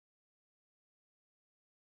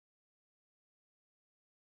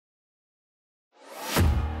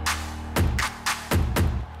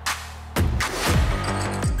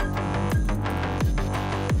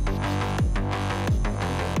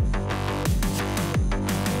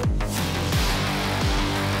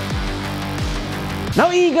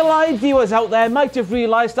Now, eagle-eyed viewers out there might have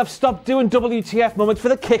realised I've stopped doing WTF moments for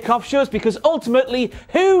the kickoff shows because ultimately,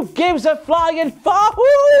 who gives a flying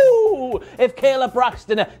fahoo if Kayla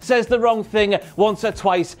Braxton says the wrong thing once or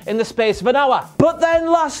twice in the space of an hour? But then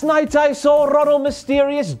last night I saw Donald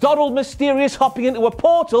Mysterious hopping into a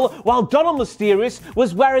portal while Donald Mysterious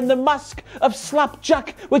was wearing the mask of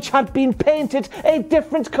Slapjack, which had been painted a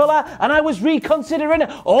different colour, and I was reconsidering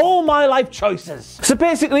all my life choices. So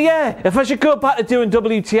basically, yeah, if I should go back to doing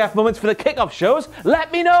WTF moments for the kickoff shows,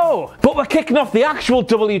 let me know. But we're kicking off the actual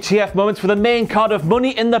WTF moments for the main card of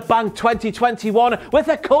Money in the Bank 2021 with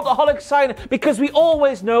a Cultaholic sign, because we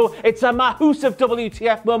always know it's a massive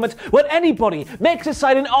WTF moment when anybody makes a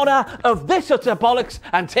sign in honour of this utter bollocks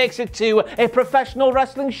and takes it to a professional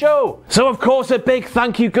wrestling show. So of course a big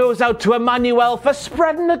thank you goes out to Emmanuel for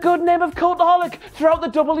spreading the good name of Cultaholic throughout the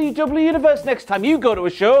WWE universe. Next time you go to a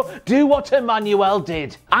show, do what Emmanuel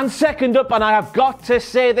did. And second up, and I have got to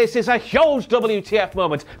say this is a huge WTF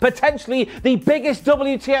moment, potentially the biggest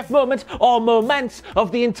WTF moment or moments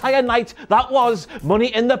of the entire night, that was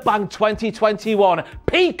Money in the Bank 2021.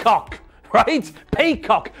 Peacock! Right?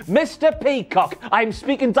 Peacock. Mr. Peacock. I'm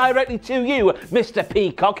speaking directly to you, Mr.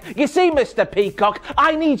 Peacock. You see, Mr. Peacock,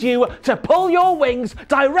 I need you to pull your wings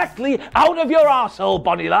directly out of your arsehole,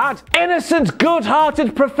 Bonnie lad. Innocent,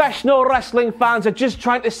 good-hearted professional wrestling fans are just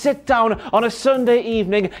trying to sit down on a Sunday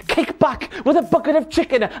evening, kick back with a bucket of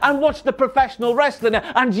chicken and watch the professional wrestling,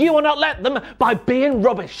 and you will not let them by being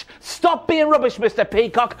rubbish. Stop being rubbish, Mr.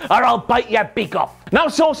 Peacock, or I'll bite your beak off. Now,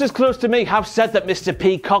 sources close to me have said that Mr.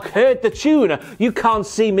 Peacock heard the tune. You can't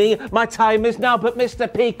see me, my time is now, but Mr.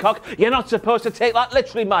 Peacock, you're not supposed to take that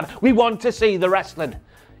literally, man. We want to see the wrestling.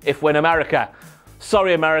 If we're in America.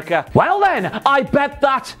 Sorry, America. Well then, I bet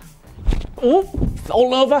that... Oh,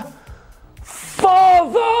 all over.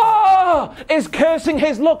 Father is cursing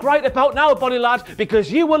his luck right about now, Bonnie lad,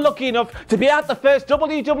 because you were lucky enough to be at the first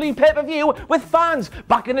WWE pay-per-view with fans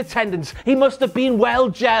back in attendance. He must have been well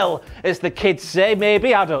gel, as the kids say,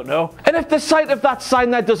 maybe, I don't know. And if the sight of that sign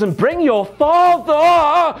there doesn't bring your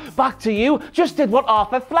father back to you, just did what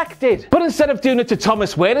Arthur Fleck did. But instead of doing it to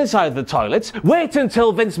Thomas Wayne inside the toilets, wait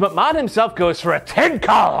until Vince McMahon himself goes for a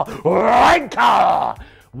tinkle, wrinkle.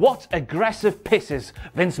 What aggressive pisses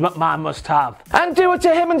Vince McMahon must have. And do it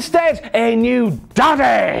to him instead. A new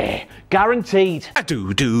daddy. Guaranteed.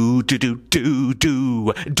 Do do do do do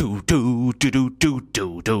do do do do do do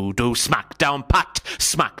do do do. Smackdown Pat,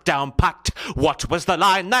 Smackdown Pat. What was the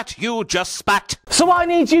line that you just spat? So I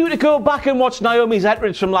need you to go back and watch Naomi's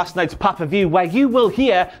entrance from last night's pay-per-view, where you will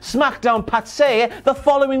hear Smackdown Pat say the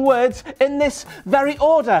following words in this very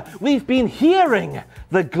order. We've been hearing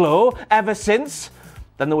the glow ever since.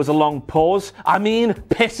 Then there was a long pause. I mean,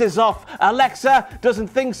 pisses off. Alexa doesn't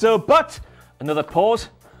think so, but another pause.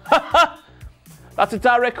 That's a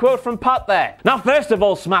direct quote from Pat there. Now, first of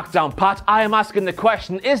all, SmackDown Pat, I am asking the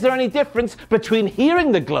question, is there any difference between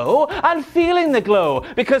hearing the glow and feeling the glow?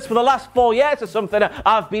 Because for the last 4 years or something,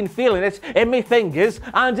 I've been feeling it in me fingers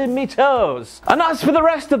and in me toes. And as for the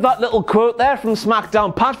rest of that little quote there from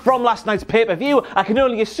SmackDown Pat from last night's pay-per-view, I can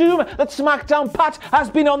only assume that SmackDown Pat has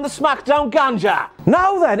been on the SmackDown ganja.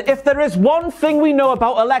 Now then, if there is one thing we know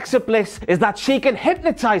about Alexa Bliss, is that she can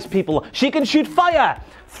hypnotize people. She can shoot fire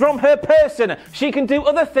from her person. She can do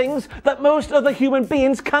other things that most other human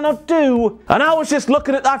beings cannot do. And I was just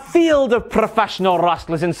looking at that field of professional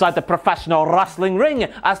wrestlers inside the professional wrestling ring,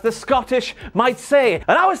 as the Scottish might say.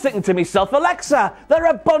 And I was thinking to myself, Alexa, they're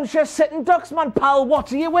a bunch of sitting ducks, man, pal.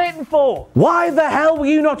 What are you waiting for? Why the hell were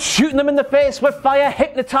you not shooting them in the face with fire,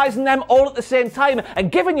 hypnotizing them all at the same time, and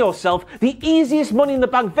giving yourself the easiest Money in the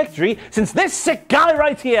Bank victory since this sick guy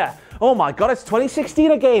right here? Oh my god, it's 2016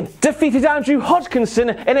 again. Defeated Andrew Hodgkinson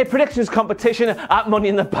in a predictions competition at Money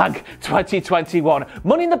in the Bank 2021.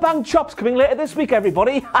 Money in the Bank chops coming later this week,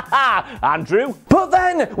 everybody. Haha, Andrew. But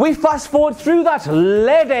then we fast forward through that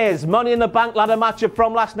ladies Money in the Bank ladder matchup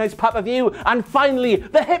from last night's pay-per-view, and finally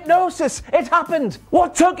the hypnosis. It happened.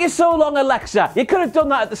 What took you so long, Alexa? You could have done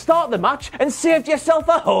that at the start of the match and saved yourself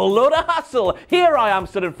a whole load of hassle. Here I am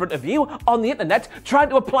stood in front of you on the internet trying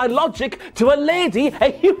to apply logic to a lady, a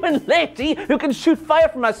human lady who can shoot fire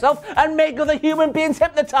from herself and make other human beings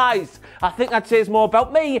hypnotized. I think that says more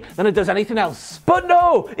about me than it does anything else. But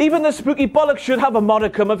no, even the spooky bollocks should have a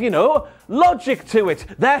modicum of, you know, logic to it.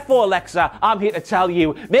 Therefore, Alexa, I'm here to tell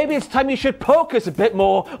you, maybe it's time you should focus a bit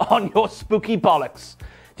more on your spooky bollocks.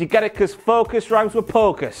 Do you get it? Because focus rhymes with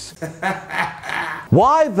pocus.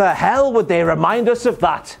 Why the hell would they remind us of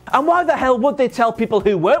that? And why the hell would they tell people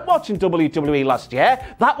who weren't watching WWE last year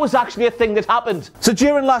that was actually a thing that happened? So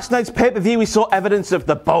during last night's pay-per-view, we saw evidence of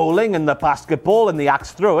the bowling and the basketball and the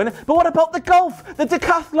axe throwing. But what about the golf, the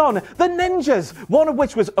decathlon, the ninjas? One of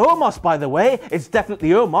which was Omos, by the way. It's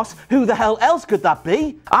definitely Omos. Who the hell else could that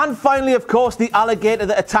be? And finally, of course, the alligator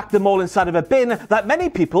that attacked them all inside of a bin that many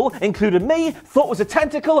people, including me, thought was a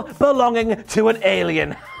tentacle belonging to an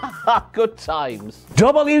alien. Good times.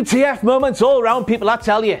 WTF moments all around, people, I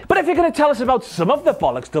tell you. But if you're going to tell us about some of the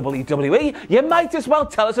bollocks, WWE, you might as well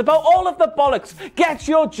tell us about all of the bollocks. Get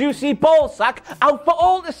your juicy ball sack out for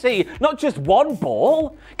all to see, not just one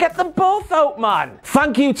ball. Get them both out, man.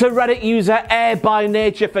 Thank you to Reddit user Air by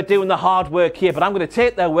Nature for doing the hard work here, but I'm going to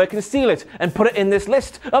take their work and steal it and put it in this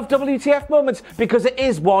list of WTF moments because it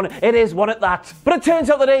is one at that. But it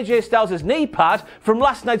turns out that AJ Styles' knee pad from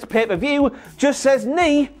last night's pay-per-view just says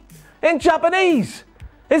knee in Japanese.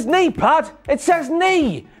 His knee pad, it says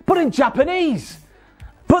knee, but in Japanese.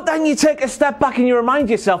 But then you take a step back and you remind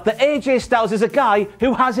yourself that AJ Styles is a guy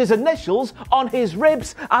who has his initials on his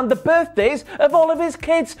ribs and the birthdays of all of his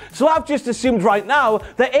kids. So I've just assumed right now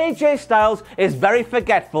that AJ Styles is very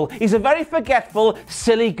forgetful. He's a very forgetful,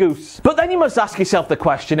 silly goose. But then you must ask yourself the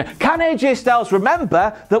question, can AJ Styles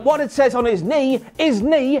remember that what it says on his knee is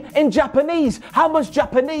knee in Japanese? How much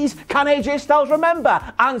Japanese can AJ Styles remember?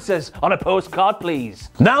 Answers on a postcard, please.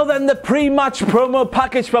 Now then, the pre-match promo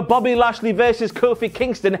package for Bobby Lashley versus Kofi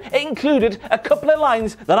Kingston, it included a couple of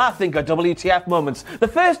lines that I think are WTF moments. The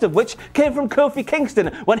first of which came from Kofi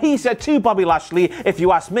Kingston when he said to Bobby Lashley, if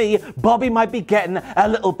you ask me, Bobby might be getting a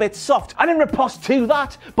little bit soft. And in riposte to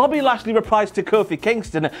that, Bobby Lashley replies to Kofi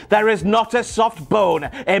Kingston, there is not a soft bone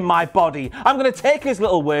in my body. I'm going to take his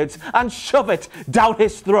little words and shove it down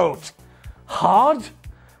his throat. Hard?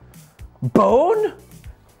 Bone?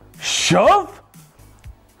 Shove?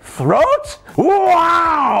 Throat?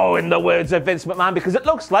 Wow! In the words of Vince McMahon, because it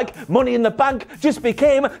looks like Money in the Bank just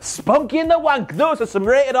became Spunky in the Wank. Those are some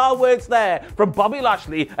rated R words there from Bobby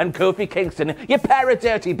Lashley and Kofi Kingston, you pair of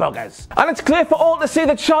dirty buggers. And it's clear for all to see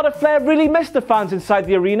that Charlotte Flair really missed the fans inside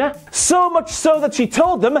the arena. So much so that she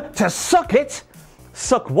told them to suck it.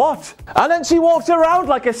 Suck what? And then she walked around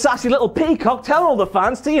like a sassy little peacock telling all the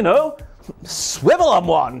fans to, you know, swivel on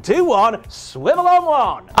one, 2-1, swivel on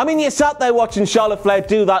one. I mean, you sat there watching Charlotte Flair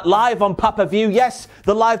do that live on pay-per-view. Yes,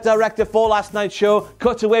 the live director for last night's show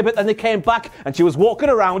cut away, but then they came back and she was walking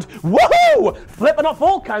around, woohoo, flipping off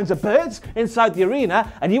all kinds of birds inside the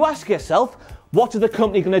arena. And you ask yourself, what are the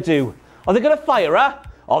company going to do? Are they going to fire her?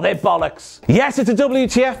 Are they bollocks? Yes, it's a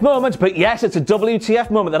WTF moment, but yes, it's a WTF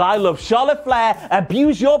moment that I love. Charlotte Flair,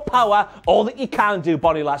 abuse your power, all that you can do,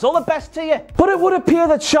 Bonnie Lass. All the best to you. But it would appear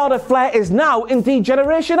that Charlotte Flair is now indeed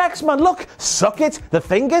Generation X, man. Look, suck it, the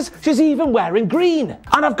fingers, she's even wearing green.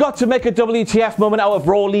 And I've got to make a WTF moment out of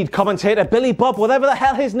Raw lead commentator Billy Bob, whatever the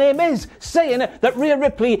hell his name is, saying that Rhea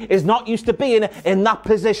Ripley is not used to being in that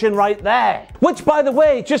position right there. Which, by the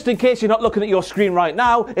way, just in case you're not looking at your screen right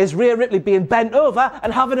now, is Rhea Ripley being bent over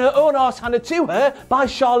and having her own arse handed to her by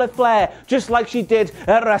Charlotte Flair, just like she did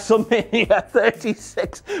at WrestleMania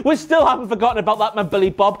 36. We still haven't forgotten about that, man,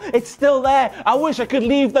 Billy Bob. It's still there. I wish I could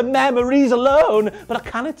leave the memories alone, but I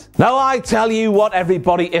can't. Now, I tell you what,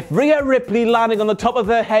 everybody, if Rhea Ripley landing on the top of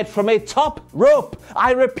her head from a top rope,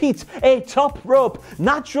 I repeat, a top rope,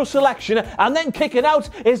 natural selection, and then kicking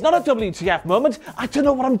out is not a WTF moment, I don't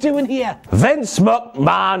know what I'm doing here. Vince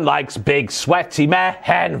McMahon likes big sweaty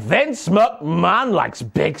men. Vince McMahon likes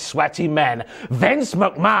big sweaty men. Vince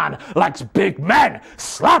McMahon likes big men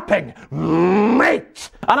slapping meat.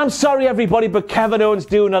 And I'm sorry, everybody, but Kevin Owens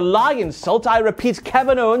doing a lie insult, I repeat,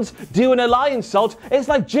 Kevin Owens doing a lie insult is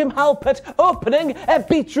like Jim Halpert opening a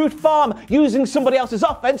beetroot farm using somebody else's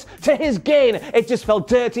offense to his gain. It just felt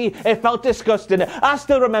dirty. It felt disgusting. I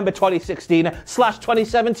still remember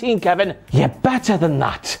 2016/2017, Kevin. You're better than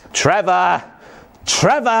that. Trevor,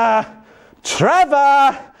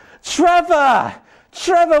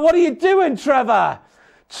 what are you doing, Trevor?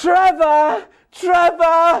 Trevor!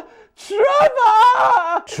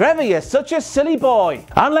 Trevor, you're such a silly boy.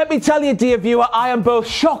 And let me tell you, dear viewer, I am both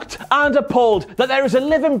shocked and appalled that there is a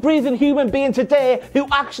living, breathing human being today who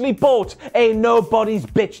actually bought a Nobody's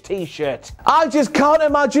Bitch t-shirt. I just can't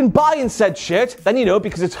imagine buying said shirt, then you know,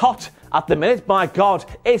 because it's hot. At the minute, my God,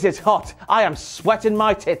 is it hot. I am sweating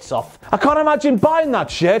my tits off. I can't imagine buying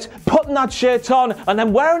that shirt, putting that shirt on, and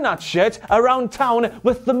then wearing that shirt around town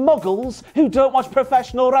with the muggles who don't watch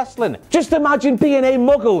professional wrestling. Just imagine being a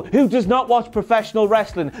muggle who does not watch professional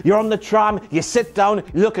wrestling. You're on the tram, you sit down,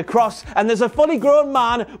 you look across, and there's a fully grown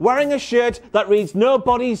man wearing a shirt that reads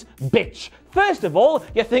Nobody's Bitch. First of all,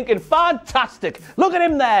 you're thinking, fantastic, look at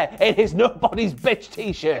him there in his Nobody's Bitch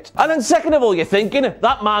t-shirt. And then second of all, you're thinking,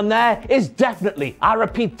 that man there is definitely, I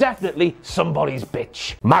repeat, definitely somebody's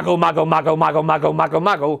bitch. Mago, mago, mago, mago, mago, mago,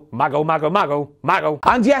 mago, mago, mago, mago, mago.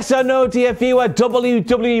 And yes or no, dear viewer,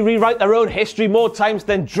 WWE rewrite their own history more times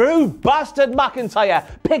than Drew Bastard McIntyre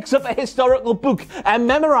picks up a historical book and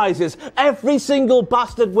memorizes every single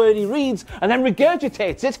bastard word he reads and then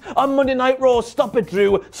regurgitates it on Monday Night Raw. Stop it,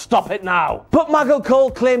 Drew. Stop it now. But Michael Cole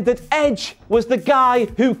claimed that Edge was the guy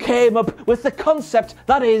who came up with the concept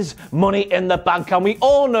that is Money in the Bank, and we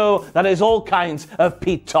all know that is all kinds of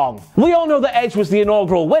Pete Tong. We all know that Edge was the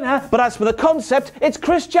inaugural winner, but as for the concept, it's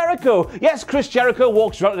Chris Jericho. Yes, Chris Jericho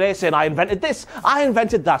walks around today saying, I invented this, I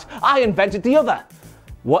invented that, I invented the other.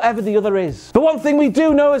 Whatever the other is. But one thing we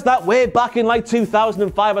do know is that way back in like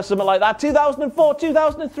 2005 or something like that, 2004,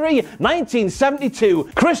 2003,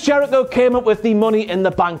 1972, Chris Jericho came up with the Money in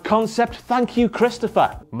the Bank concept. Thank you,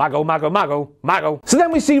 Christopher. Mago, mago, mago, mago. So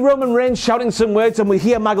then we see Roman Reigns shouting some words and we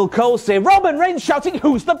hear Michael Cole say, Roman Reigns shouting,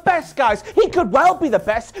 who's the best, guys? He could well be the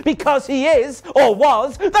best because he is, or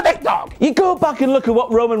was, the big dog. You go back and look at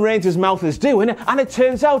what Roman Reigns' mouth is doing and it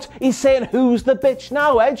turns out he's saying, who's the bitch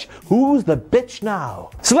now, Edge? Who's the bitch now?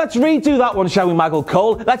 So let's redo that one, shall we, Michael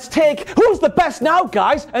Cole? Let's take who's the best now,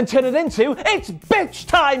 guys, and turn it into it's bitch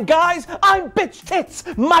time, guys. I'm bitch tits,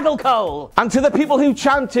 Michael Cole. And to the people who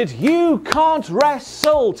chanted, you can't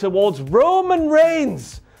wrestle towards Roman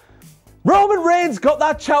Reigns. Roman Reigns got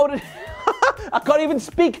that shouted. I can't even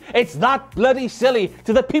speak. It's that bloody silly.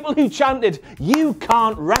 To the people who chanted, you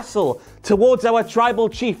can't wrestle towards our tribal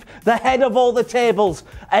chief, the head of all the tables,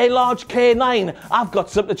 a large K9. I've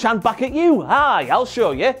got something to chant back at you. Hi, I'll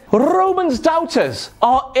show you. Roman's doubters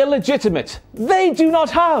are illegitimate. They do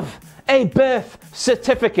not have a birth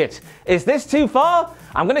certificate. Is this too far?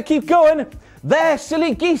 I'm going to keep going. They're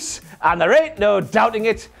silly geese, and there ain't no doubting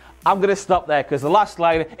it. I'm going to stop there because the last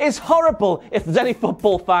line is horrible if there's any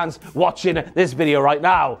football fans watching this video right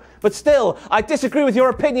now. But still, I disagree with your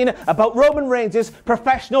opinion about Roman Reigns'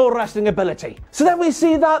 professional wrestling ability. So then we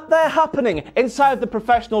see that they're happening inside the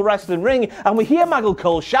professional wrestling ring and we hear Michael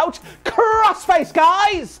Cole shout, crossface,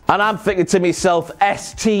 guys! And I'm thinking to myself,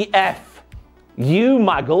 STF. You,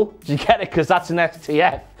 Maggle, do you get it? Because that's an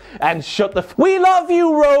STF. And shut the we love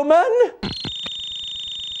you, Roman!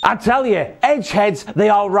 I tell you, edge heads, they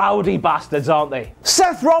are rowdy bastards, aren't they?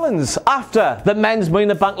 Seth Rollins, after the men's Money in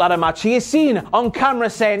the Bank ladder match, he is seen on camera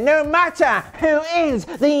saying, no matter who is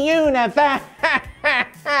the universe,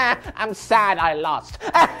 I'm sad I lost.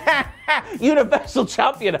 Universal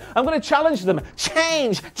champion. I'm going to challenge them.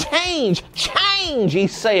 Change, change, change,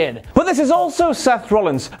 he's saying. But this is also Seth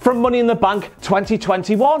Rollins from Money in the Bank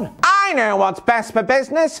 2021. I know what's best for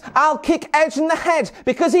business. I'll kick Edge in the head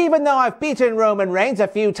because even though I've beaten Roman Reigns a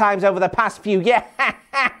few times over the past few years,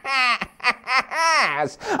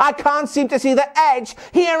 I can't seem to see that Edge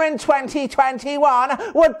here in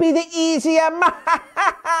 2021 would be the easier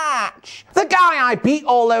match. The guy I beat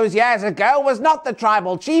all those years ago was not the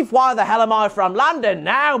tribal chief. Why the hell am I from London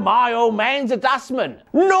now? My old man's a dustman.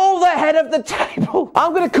 No, the head of the table.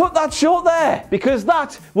 I'm going to cut that short there because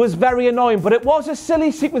that was very annoying, but it was a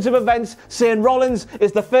silly sequence of events saying Rollins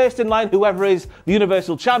is the first in line, whoever is the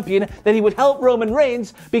Universal Champion, that he would help Roman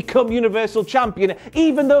Reigns become Universal Champion,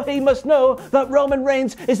 even though he must know that Roman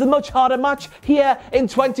Reigns is the much harder match here in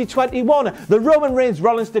 2021. The Roman Reigns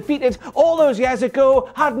Rollins defeated all those years ago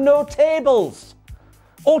had no tables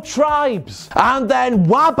or tribes. And then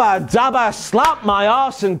wabba dabba slap my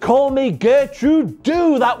arse and call me Gertrude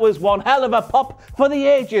Do. That was one hell of a pop for the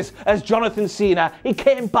ages as Jonathan Cena. He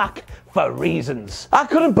came back for reasons. I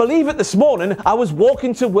couldn't believe it this morning. I was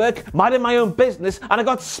walking to work, minding my own business, and I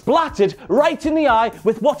got splattered right in the eye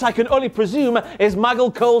with what I can only presume is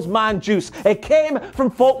Michael Cole's man juice. It came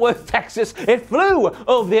from Fort Worth, Texas. It flew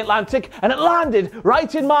over the Atlantic and it landed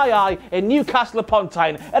right in my eye in Newcastle upon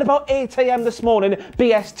Tyne at about 8 a.m. this morning,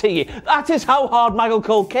 BST. That is how hard Michael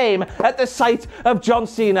Cole came at the sight of John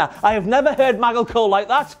Cena. I have never heard Michael Cole like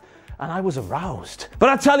that. And I was aroused. But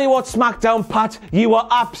I tell you what, SmackDown Pat, you are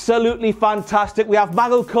absolutely fantastic. We have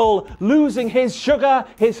Michael Cole losing his sugar,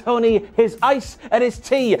 his honey, his ice, and his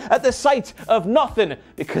tea at the sight of nothing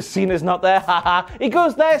because Cena's not there. Haha. He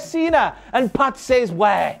goes, there's Cena. And Pat says,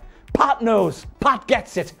 where? Pat knows. Pat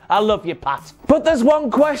gets it. I love you, Pat. But there's one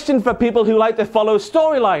question for people who like to follow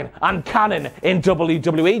storyline and canon in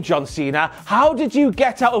WWE, John Cena. How did you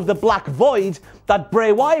get out of the black void that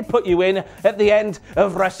Bray Wyatt put you in at the end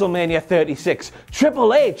of WrestleMania 36?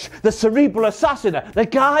 Triple H, the cerebral assassin, the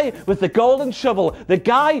guy with the golden shovel, the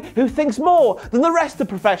guy who thinks more than the rest of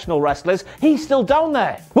professional wrestlers, he's still down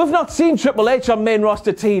there. We've not seen Triple H on main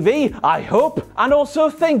roster TV, I hope, and also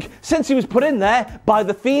think, since he was put in there by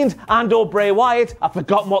The Fiend and or Bray Wyatt, I've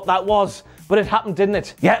forgotten what that was. But it happened, didn't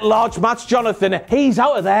it? Yet large match Jonathan, he's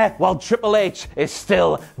out of there while Triple H is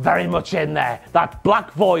still very much in there. That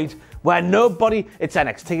black void where nobody... It's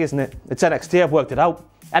NXT, isn't it? It's NXT, I've worked it out.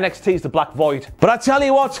 NXT's the black void. But I tell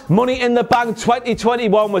you what, Money in the Bank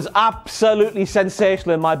 2021 was absolutely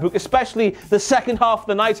sensational in my book, especially the second half of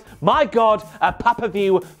the night. My God, a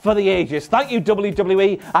pay-per-view for the ages. Thank you,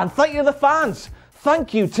 WWE, and thank you to the fans.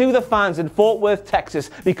 Thank you to the fans in Fort Worth, Texas,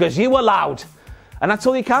 because you were loud. And that's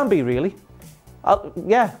all you can be, really.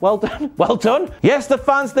 Yeah, well done. Well done. Yes, the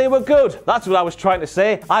fans, they were good. That's what I was trying to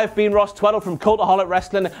say. I've been Ross Tweddle from Cultaholic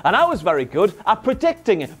Wrestling, and I was very good at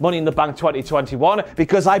predicting Money in the Bank 2021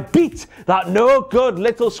 because I beat that no good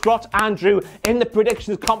little Scrot Andrew in the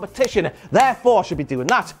predictions competition. Therefore, I should be doing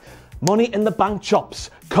that. Money in the Bank chops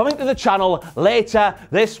coming to the channel later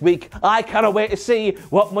this week. I cannot wait to see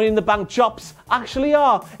what Money in the Bank chops actually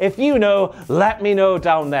are. If you know, let me know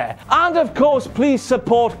down there. And of course, please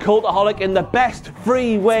support Cultaholic in the best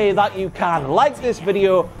free way that you can. Like this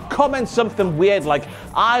video, comment something weird like,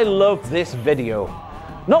 I love this video.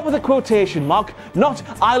 Not with a quotation mark, not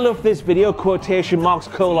I love this video, quotation marks,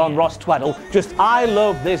 Ross Tweddle, just I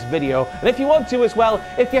love this video. And if you want to as well,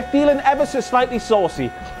 if you're feeling ever so slightly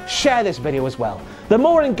saucy, share this video as well. The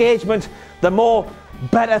more engagement, the more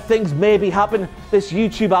better things maybe happen. This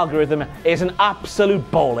YouTube algorithm is an absolute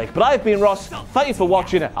ball ache. But I've been Ross, thank you for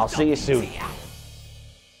watching, I'll see you soon.